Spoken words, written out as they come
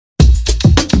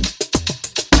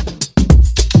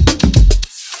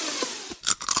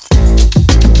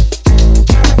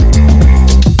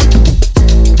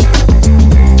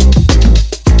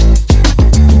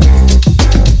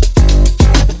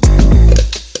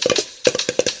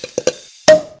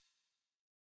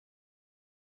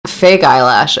fake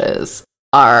eyelashes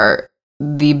are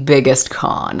the biggest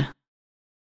con.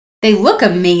 They look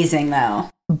amazing, though.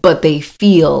 But they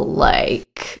feel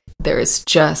like there's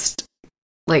just,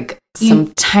 like,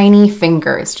 some tiny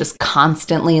fingers just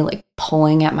constantly, like,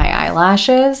 pulling at my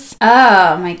eyelashes.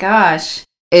 Oh, my gosh.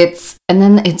 And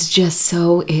then it's just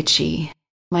so itchy.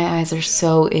 My eyes are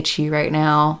so itchy right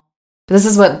now. This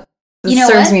is what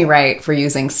serves me right for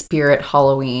using Spirit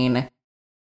Halloween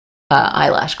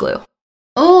eyelash glue.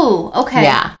 Oh, okay.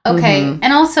 Yeah. Okay. Mm-hmm.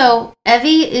 And also,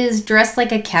 Evie is dressed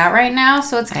like a cat right now,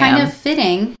 so it's kind of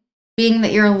fitting, being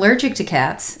that you're allergic to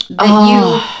cats,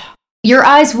 that your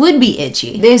eyes would be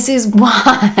itchy. This is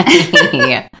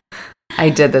why I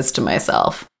did this to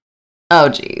myself. Oh,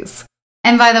 geez.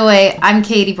 And by the way, I'm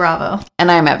Katie Bravo. And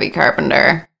I'm Evie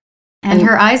Carpenter. And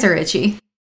her eyes are itchy.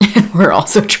 We're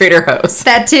also Trader Hoes.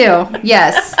 That too.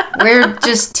 Yes. We're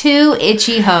just two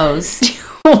itchy hoes.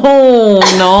 Oh,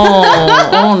 no.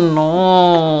 Oh,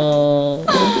 no.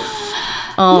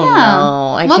 Oh, yeah.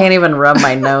 no. I can't even rub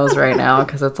my nose right now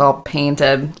because it's all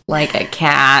painted like a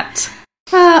cat.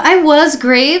 I was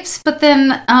grapes, but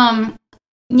then,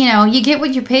 you get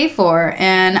what you pay for.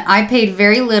 And I paid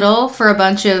very little for a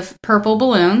bunch of purple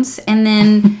balloons. And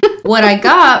then what I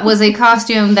got was a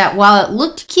costume that, while it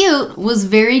looked cute, was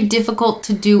very difficult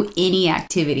to do any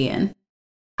activity in.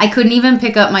 I couldn't even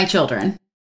pick up my children.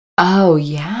 Oh,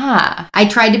 yeah. I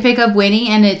tried to pick up Winnie,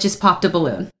 and it just popped a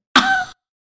balloon.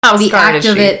 How scarred is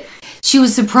she? She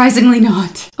was surprisingly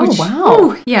not. Oh,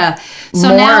 wow. Yeah. So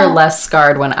more or less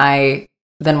scarred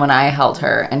than when I held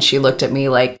her, and she looked at me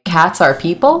like, cats are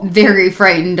people? Very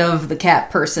frightened of the cat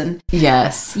person.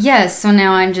 Yes. Yes, so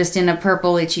now I'm just in a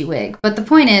purple itchy wig. But the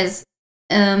point is,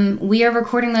 we are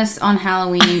recording this on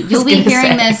Halloween. You'll be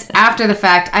hearing this after the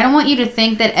fact. I don't want you to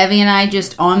think that Evie and I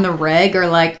just on the reg are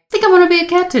like, I think I'm going to be a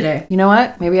cat today. You know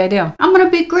what? Maybe I do. I'm going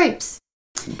to be grapes.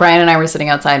 Brian and I were sitting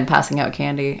outside and passing out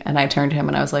candy, and I turned to him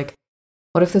and I was like,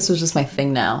 what if this was just my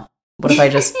thing now? What if I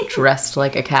just dressed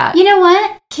like a cat? You know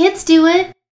what? Kids do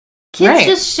it. Kids right.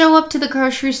 just show up to the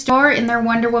grocery store in their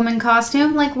Wonder Woman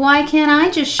costume. Like, why can't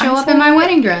I just show up in my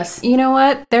wedding dress? You know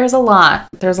what? There's a lot.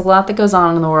 There's a lot that goes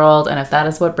on in the world, and if that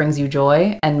is what brings you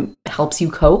joy and helps you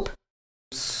cope,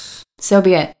 so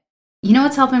be it. You know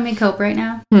what's helping me cope right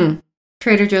now?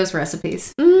 Trader Joe's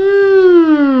recipes.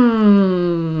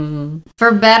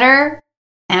 For better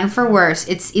and for worse.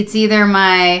 It's either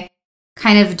my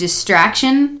kind of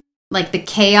distraction, like the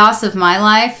chaos of my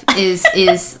life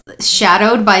is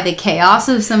shadowed by the chaos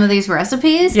of some of these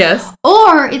recipes. Yes.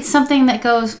 Or it's something that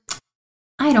goes,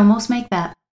 I'd almost make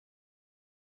that.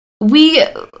 We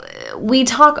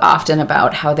talk often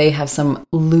about how they have some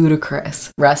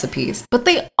ludicrous recipes, but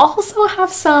they also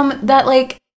have some that,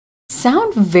 like,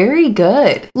 sound very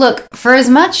good. Look, for as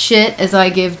much shit as I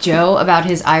give Joe about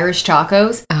his Irish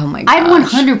tacos, oh my gosh, I'd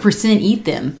 100% eat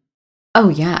them. Oh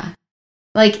yeah.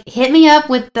 Like, hit me up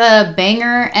with the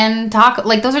banger and taco.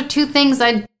 Like, those are two things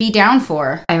I'd be down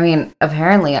for. I mean,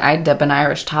 apparently I'd dip an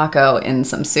Irish taco in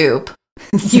some soup.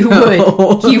 You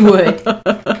would. You would.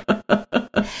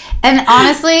 And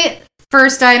honestly,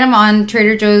 first item on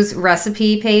Trader Joe's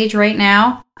recipe page right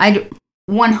now, I'd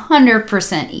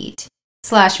 100% eat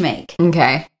 / make.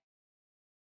 Okay.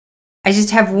 I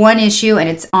just have one issue, and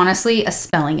it's honestly a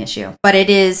spelling issue. But it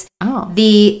is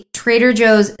the Trader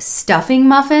Joe's stuffing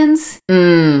muffins.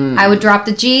 I would drop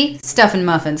the G, stuffing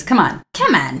muffins. Come on.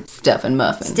 Stuffing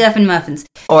muffins. Stuffing muffins.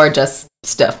 Or just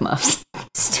stuff muffs.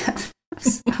 Stuff.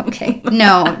 Okay.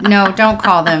 No, don't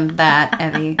call them that,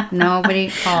 Evie. Nobody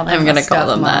call them I'm going to call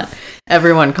them muff. that.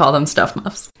 Everyone call them stuff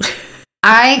muffs.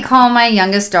 I call my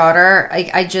youngest daughter,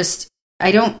 I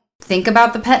don't think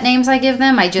about the pet names I give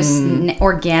them. I just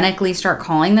organically start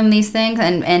calling them these things.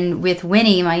 And with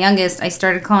Winnie, my youngest, I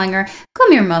started calling her,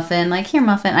 come here, Muffin. Like, here,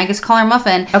 Muffin. I just call her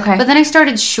Muffin. Okay. But then I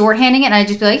started shorthanding it, and I'd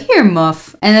just be like, here,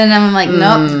 Muff. And then I'm like,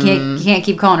 nope, you can't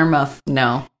keep calling her Muff.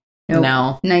 No.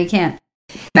 Nope. No, you can't.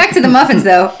 Back to the muffins,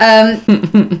 though.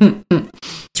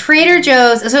 Trader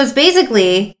Joe's. So it's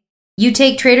basically, you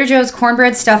take Trader Joe's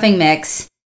cornbread stuffing mix.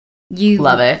 You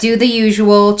love it. Do the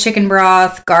usual chicken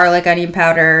broth, garlic, onion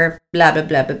powder, blah, blah,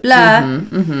 blah, blah,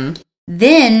 blah.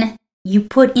 Then you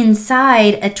put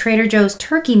inside a Trader Joe's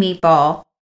turkey meatball,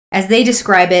 as they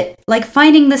describe it, like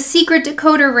finding the secret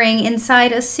decoder ring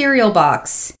inside a cereal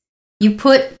box. You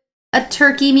put a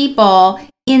turkey meatball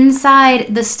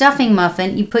inside the stuffing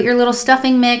muffin. You put your little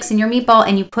stuffing mix and your meatball,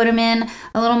 and you put them in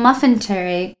a little muffin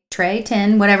tray,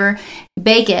 tin, whatever.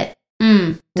 Bake it.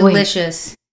 Delicious.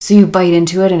 Wait, so you bite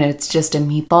into it and it's just a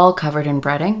meatball covered in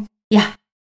breading? Yeah.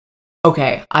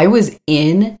 Okay, I was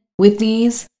in with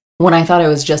these when I thought it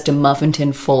was just a muffin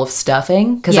tin full of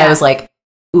stuffing, because I was like,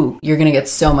 ooh, you're going to get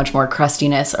so much more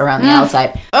crustiness around the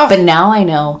outside. Ugh. But now I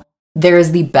know there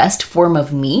is the best form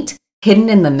of meat hidden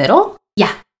in the middle.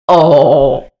 Yeah.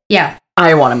 Oh. Yeah.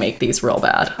 I want to make these real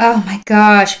bad. Oh my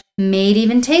gosh. Made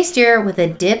even tastier with a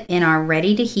dip in our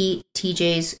ready-to-heat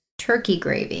TJ's turkey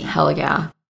gravy. Hell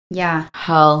yeah. Yeah.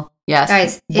 Hell yes.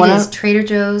 Guys, it is Trader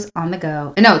Joe's on the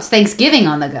go. No, it's Thanksgiving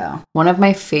on the go. One of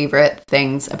my favorite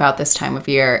things about this time of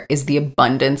year is the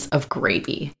abundance of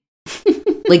gravy.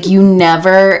 Like you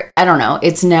never, I don't know,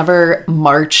 it's never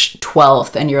March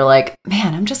 12th and you're like,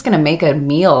 man, I'm just going to make a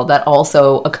meal that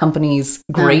also accompanies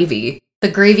gravy.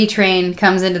 The gravy train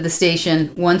comes into the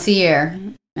station once a year,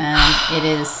 and it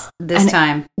is this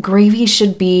time. Gravy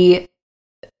should be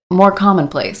more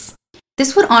commonplace.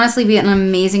 This would honestly be an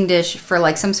amazing dish for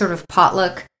like some sort of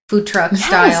potluck food truck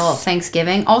style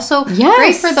Thanksgiving. Also,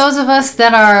 great for those of us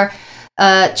that are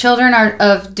children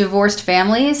of divorced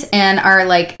families and are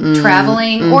like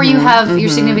traveling, or you have your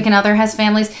significant other has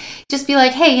families. Just be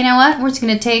like, hey, you know what? We're just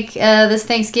going to take this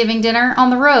Thanksgiving dinner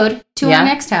on the road to our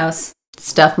next house.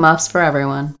 Stuff muffs for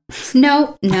everyone.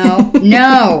 No.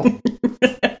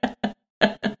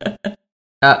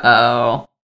 Uh-oh.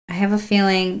 I have a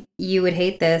feeling you would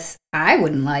hate this. I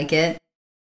wouldn't like it.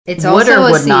 It's would also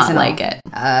or would seasonal. not like it.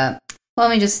 Well, let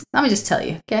me just tell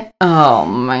you, okay? Oh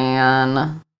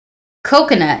man.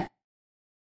 Coconut,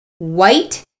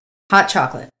 white, hot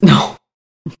chocolate. No.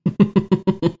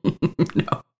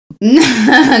 No.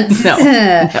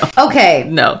 Okay.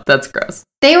 No, that's gross.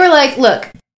 They were like,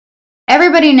 look,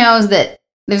 everybody knows that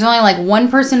there's only like one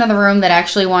person in the room that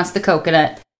actually wants the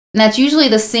coconut. And that's usually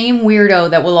the same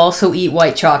weirdo that will also eat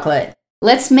white chocolate.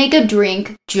 Let's make a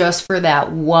drink just for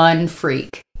that one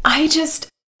freak.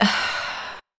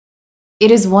 It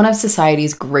is one of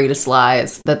society's greatest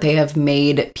lies that they have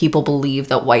made people believe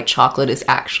that white chocolate is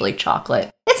actually chocolate.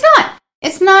 It's not.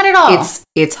 It's not at all.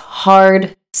 It's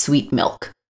hard, sweet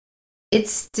milk.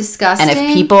 It's disgusting. And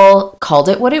if people called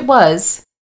it what it was,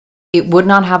 it would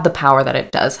not have the power that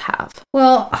it does have.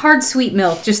 Well, hard sweet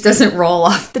milk just doesn't roll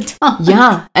off the tongue.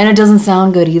 Yeah, and it doesn't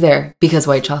sound good either because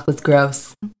white chocolate's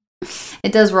gross.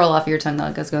 It does roll off your tongue though.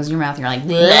 It goes in your mouth and you're like,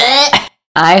 bleh.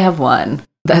 I have one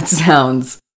that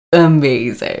sounds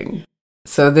amazing.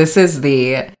 So this is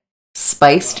the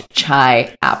spiced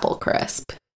chai apple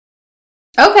crisp.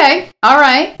 Okay. All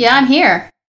right. Yeah, I'm here.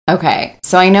 Okay.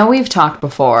 So I know we've talked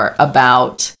before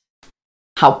about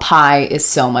how pie is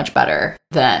so much better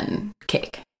than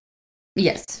cake.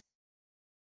 Yes.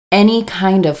 Any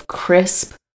kind of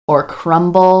crisp or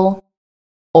crumble,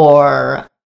 or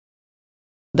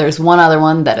there's one other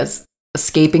one that is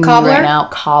escaping me right now.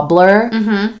 Cobbler.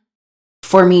 Mm-hmm.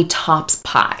 For me, tops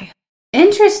pie.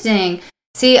 Interesting.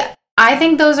 See, I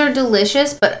think those are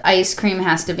delicious, but ice cream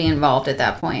has to be involved at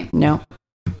that point. No.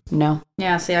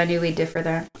 Yeah, see, I knew we differ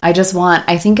there. I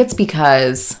think it's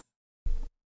because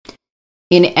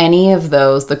in any of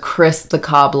those, the crisp, the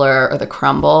cobbler, or the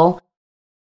crumble,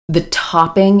 the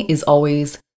topping is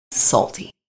always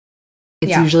salty.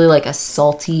 It's usually like a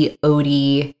salty,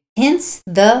 oaty. Hence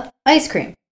the ice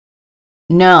cream.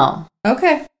 No.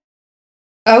 Okay.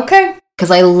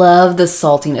 Because I love the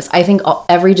saltiness. I think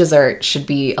every dessert should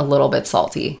be a little bit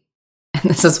salty. And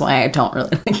this is why I don't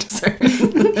really like dessert.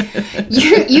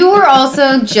 You were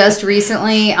also just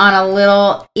recently on a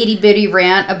little itty bitty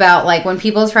rant about like when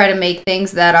people try to make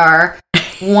things that are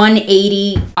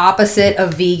 180 opposite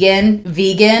of vegan,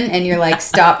 and you're like,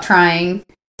 stop trying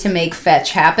to make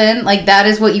fetch happen. Like that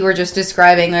is what you were just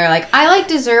describing. They're like, I like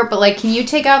dessert, but like, can you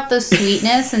take out the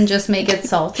sweetness and just make it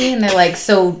salty? And they're like,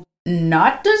 so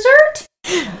not dessert?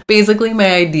 Basically,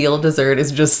 my ideal dessert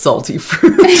is just salty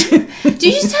fruit. Do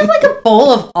you just have like a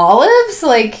bowl of olives?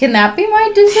 Like, can that be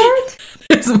my dessert?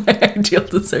 It's my ideal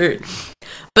dessert.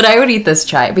 But I would eat this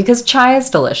chai because chai is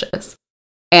delicious.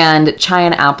 And chai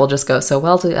and apple just go so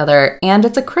well together. And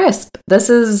it's a crisp. This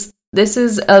is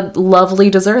a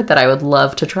lovely dessert that I would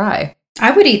love to try.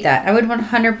 I would eat that. I would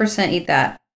 100% eat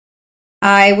that.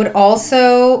 I would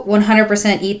also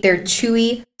 100% eat their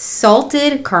chewy,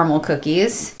 salted caramel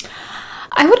cookies.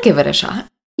 I would give it a shot.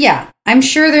 Yeah. I'm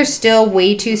sure they're still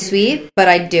way too sweet, but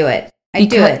I'd do it.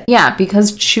 Do it. Yeah,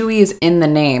 because chewy is in the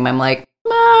name. I'm like,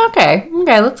 okay,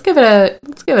 let's give it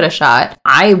a shot.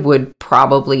 I would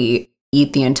probably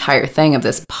eat the entire thing of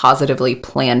this Positively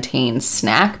plantain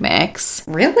snack mix.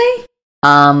 Really?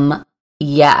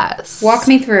 Yes. Walk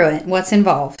me through it. What's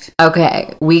involved?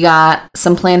 Okay, we got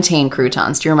some plantain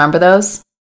croutons. Do you remember those?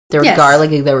 They were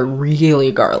garlicky. They were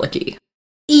really garlicky.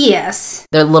 Yes.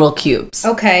 They're little cubes.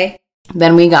 Okay.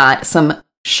 Then we got some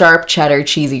sharp cheddar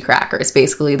cheesy crackers.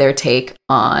 Basically their take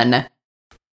on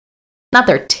not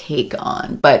their take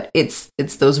on, but it's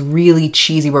those really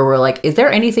cheesy where we're like, is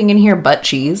there anything in here but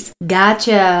cheese?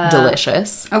 Gotcha.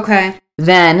 Delicious. Okay.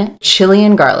 Then chili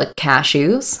and garlic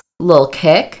cashews, Lil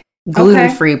Kick,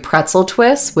 gluten-free pretzel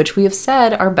twists, which we have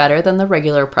said are better than the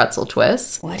regular pretzel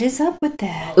twists. What is up with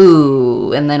that?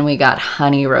 Ooh, and then we got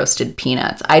honey roasted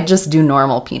peanuts. I just do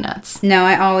normal peanuts. No,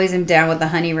 I always am down with the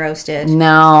honey roasted.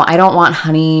 No, I don't want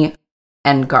honey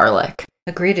and garlic.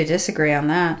 Agree to disagree on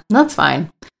that. That's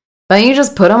fine. But you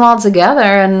just put them all together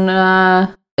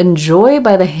and enjoy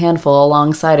by the handful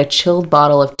alongside a chilled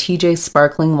bottle of TJ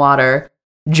sparkling water,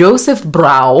 Joseph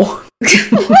Brau,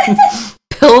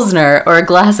 Pilsner, or a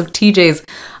glass of TJ's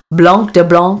Blanc de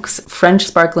Blanc's French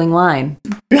sparkling wine.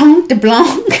 Blanc de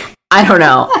Blanc? I don't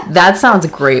know. That sounds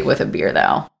great with a beer,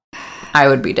 though. I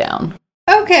would be down.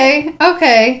 Okay.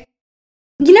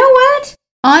 You know what?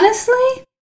 Honestly,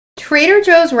 Trader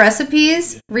Joe's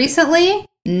recipes recently,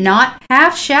 not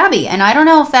half shabby. And I don't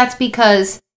know if that's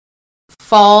because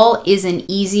fall is an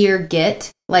easier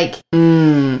get. Like,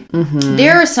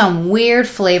 there are some weird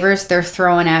flavors they're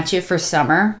throwing at you for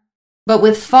summer. But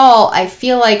with fall, I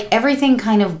feel like everything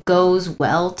kind of goes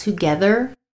well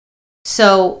together.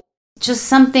 So just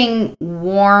something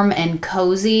warm and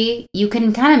cozy, you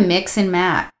can kind of mix and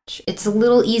match. It's a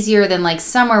little easier than like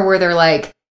summer where they're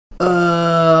like,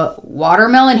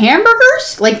 watermelon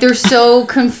hamburgers? Like they're so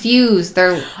confused.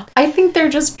 I think they're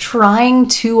just trying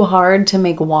too hard to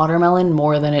make watermelon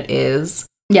more than it is.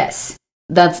 Yes.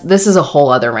 This is a whole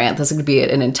other rant. This could be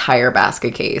an entire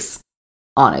basket case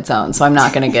on its own, so I'm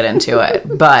not going to get into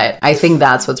it. But I think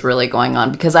that's what's really going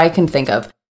on, because I can think of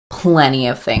plenty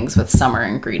of things with summer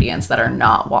ingredients that are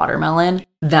not watermelon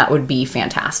that would be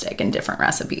fantastic in different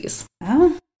recipes.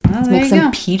 Oh, let's make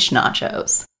some peach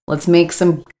nachos. Let's make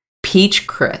some peach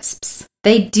crisps.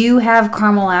 They do have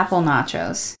caramel apple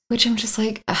nachos, which I'm just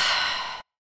like,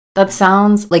 that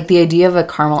sounds like the idea of a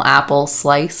caramel apple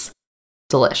slice.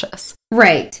 Delicious.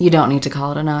 Right. You don't need to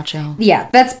call it a nacho. Yeah,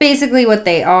 that's basically what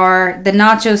they are. The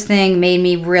nachos thing made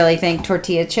me really think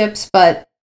tortilla chips, but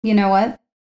you know what?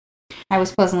 I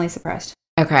was pleasantly surprised.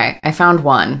 Okay, I found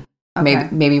one. Okay.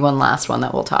 Maybe one last one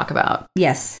that we'll talk about.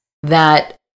 Yes.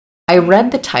 That I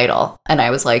read the title and I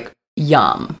was like,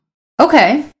 yum.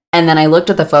 Okay. And then I looked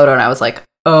at the photo and I was like,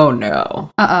 oh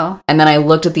no. Uh-oh. And then I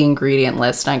looked at the ingredient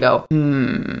list and I go,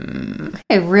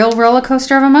 A real roller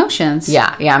coaster of emotions.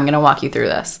 Yeah, I'm going to walk you through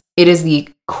this. It is the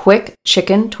Quick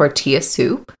Chicken Tortilla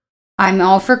Soup. I'm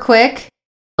all for quick.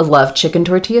 I love chicken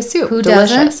tortilla soup. Who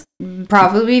Delicious. doesn't?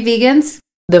 Probably vegans.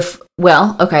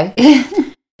 Okay.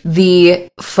 The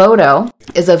photo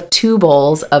is of 2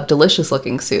 bowls of delicious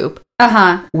looking soup.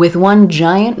 With one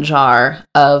giant jar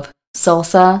of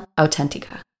salsa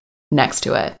autentica next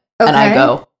to it. Okay. And I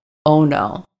go, oh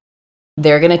no.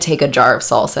 They're going to take a jar of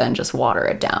salsa and just water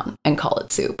it down and call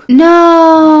it soup.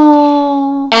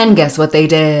 No. And guess what they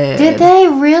did? Did they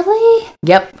really?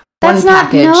 Yep. That's one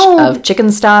package of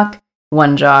chicken stock,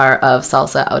 1 jar of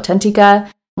salsa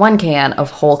autentica, 1 can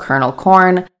of whole kernel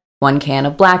corn, 1 can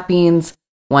of black beans,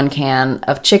 1 can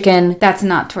of chicken. That's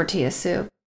not tortilla soup.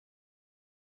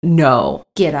 No.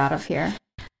 Get out of here.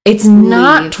 It's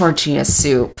not tortilla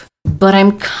soup, but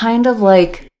I'm kind of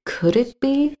like, could it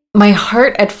be? My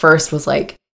heart at first was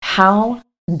like, how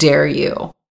dare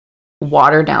you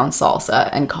water down salsa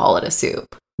and call it a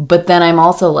soup? But then I'm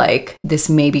also like, this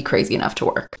may be crazy enough to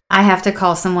work. I have to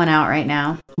call someone out right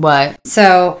now. What?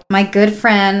 So my good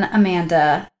friend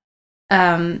Amanda,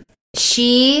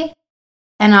 she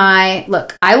and I,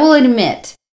 look, I will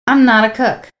admit, I'm not a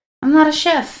cook. I'm not a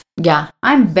chef. Yeah.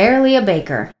 I'm barely a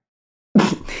baker.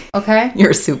 Okay?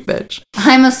 You're a soup bitch.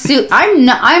 I'm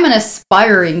an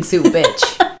aspiring soup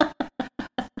bitch.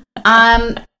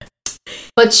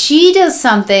 But she does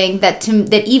something that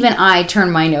even I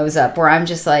turn my nose up, where I'm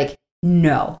just like,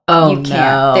 no, you can't.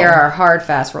 No. There are hard,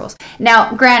 fast rules.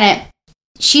 Now, granted,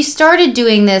 she started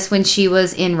doing this when she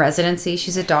was in residency.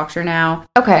 She's a doctor now.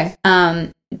 Okay.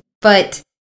 And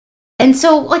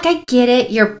so, like, I get it.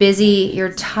 You're busy.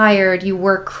 You're tired. You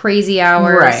work crazy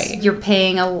hours. Right. You're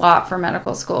paying a lot for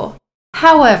medical school.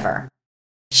 However,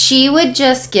 she would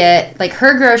just get, like,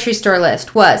 her grocery store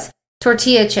list was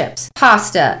tortilla chips,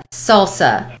 pasta,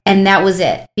 salsa, and that was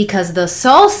it. Because the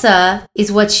salsa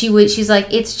is what she's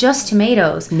like, it's just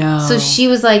tomatoes. No. So she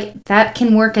was like, that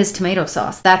can work as tomato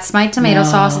sauce. That's my tomato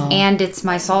sauce, and it's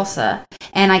my salsa.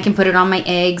 And I can put it on my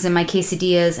eggs and my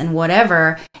quesadillas and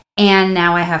whatever. And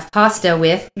now I have pasta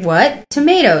with what?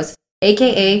 Tomatoes,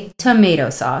 aka tomato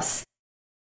sauce.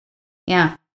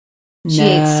 Yeah. She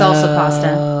ate salsa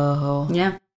pasta.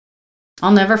 Yeah.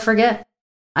 I'll never forget.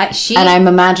 And I'm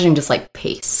imagining just like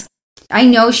pace. I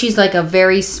know she's like a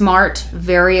very smart,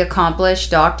 very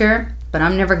accomplished doctor, but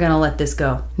I'm never going to let this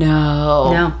go.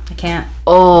 No, I can't.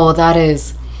 Oh, that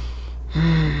is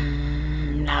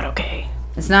not okay.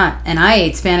 It's not. And I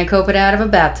ate spanakopita out of a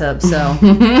bathtub, so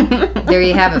there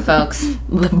you have it, folks.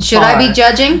 Should I be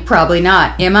judging? Probably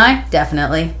not. Am I?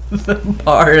 Definitely. The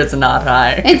bar is not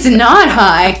high. It's not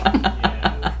high.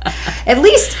 At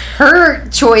least her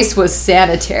choice was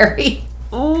sanitary.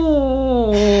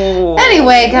 Ooh.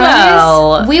 Anyway,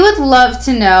 guys, we would love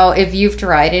to know if you've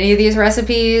tried any of these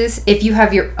recipes. If you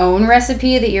have your own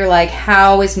recipe that you're like,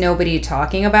 how is nobody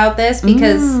talking about this?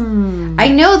 Because I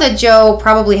know that Joe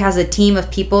probably has a team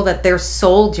of people that their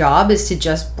sole job is to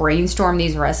just brainstorm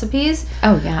these recipes.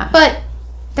 Oh, yeah. But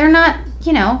they're not,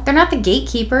 they're not the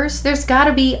gatekeepers. There's got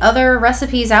to be other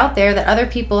recipes out there that other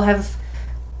people have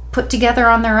put together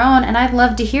on their own, and I'd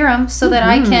love to hear them so that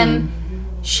I can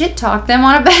shit talk them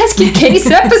on a basket case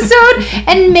episode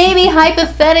and maybe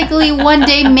hypothetically one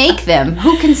day make them.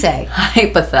 Who can say?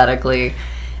 Hypothetically.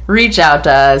 Reach out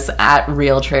to us at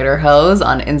Real Trader Hose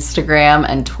on Instagram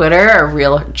and Twitter, or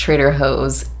Real Trader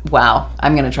Hose. Wow,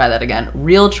 I'm going to try that again.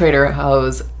 Real Trader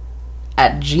Hose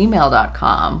at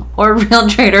gmail.com or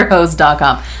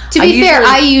realtraderhose.com. To be fair,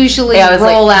 I usually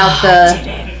roll out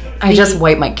I just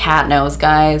wipe my cat nose,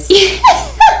 guys.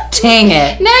 Dang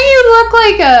it. Now you look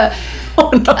like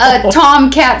a Tom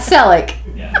Cat Selleck.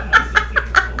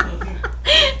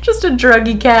 Just a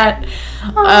druggy cat.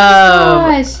 Oh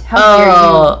my gosh. How dare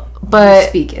you but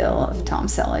speak ill of Tom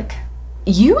Selleck.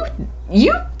 You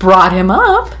brought him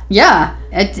up. Yeah.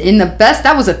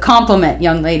 That was a compliment,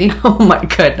 young lady. Oh my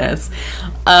goodness.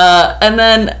 And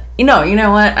then, you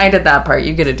know what? I did that part.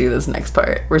 You get to do this next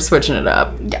part. We're switching it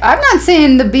up. I'm not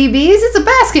saying the BBs. It's a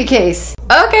basket case.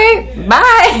 Okay.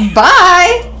 Bye.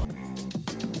 Bye.